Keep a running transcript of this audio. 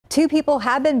Two people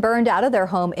have been burned out of their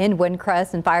home in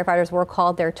Windcrest, and firefighters were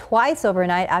called there twice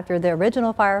overnight after the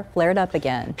original fire flared up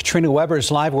again. Katrina Weber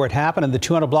is live where it happened in the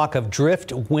 200 block of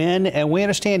Drift Wind, and we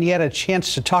understand you had a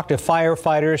chance to talk to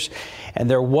firefighters, and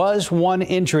there was one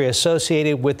injury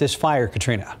associated with this fire,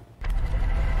 Katrina.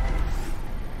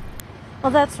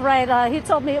 Well, that's right. He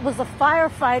told me it was a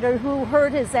firefighter who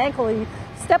hurt his ankle. He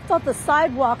stepped off the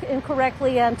sidewalk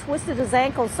incorrectly and twisted his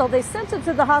ankle, so they sent him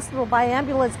to the hospital by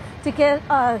ambulance to get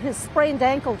his sprained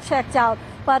ankle checked out.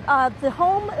 But the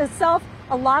home itself,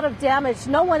 a lot of damage.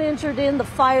 No one injured in the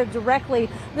fire directly.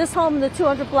 This home in the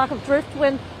 200 block of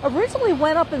Driftwind originally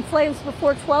went up in flames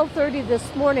before 12:30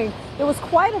 this morning. There was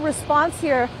quite a response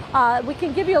here. We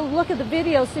can give you a look at the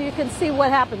video so you can see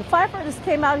what happened. The firefighters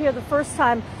came out here the first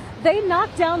time. They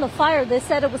knocked down the fire. They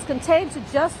said it was contained to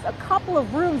just a couple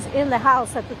of rooms in the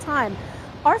house at the time.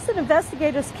 Arson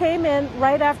investigators came in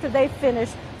right after they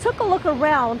finished, took a look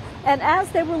around, and as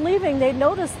they were leaving, they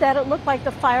noticed that it looked like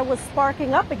the fire was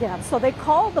sparking up again. So they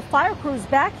called the fire crews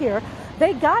back here.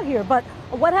 They got here, but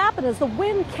what happened is the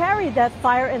wind carried that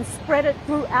fire and spread it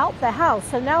throughout the house.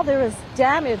 So now there is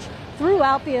damage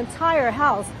throughout the entire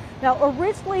house. Now,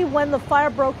 originally, when the fire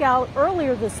broke out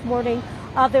earlier this morning,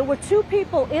 there were two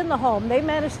people in the home. They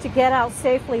managed to get out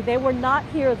safely. They were not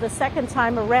here the second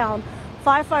time around.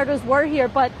 Firefighters were here,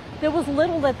 but there was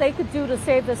little that they could do to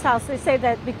save this house. They say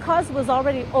that because it was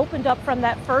already opened up from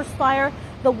that first fire,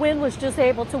 the wind was just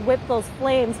able to whip those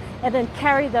flames and then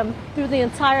carry them through the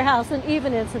entire house and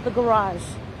even into the garage.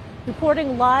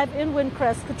 Reporting live in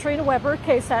Windcrest, Katrina Weber,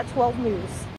 KSAT 12 News.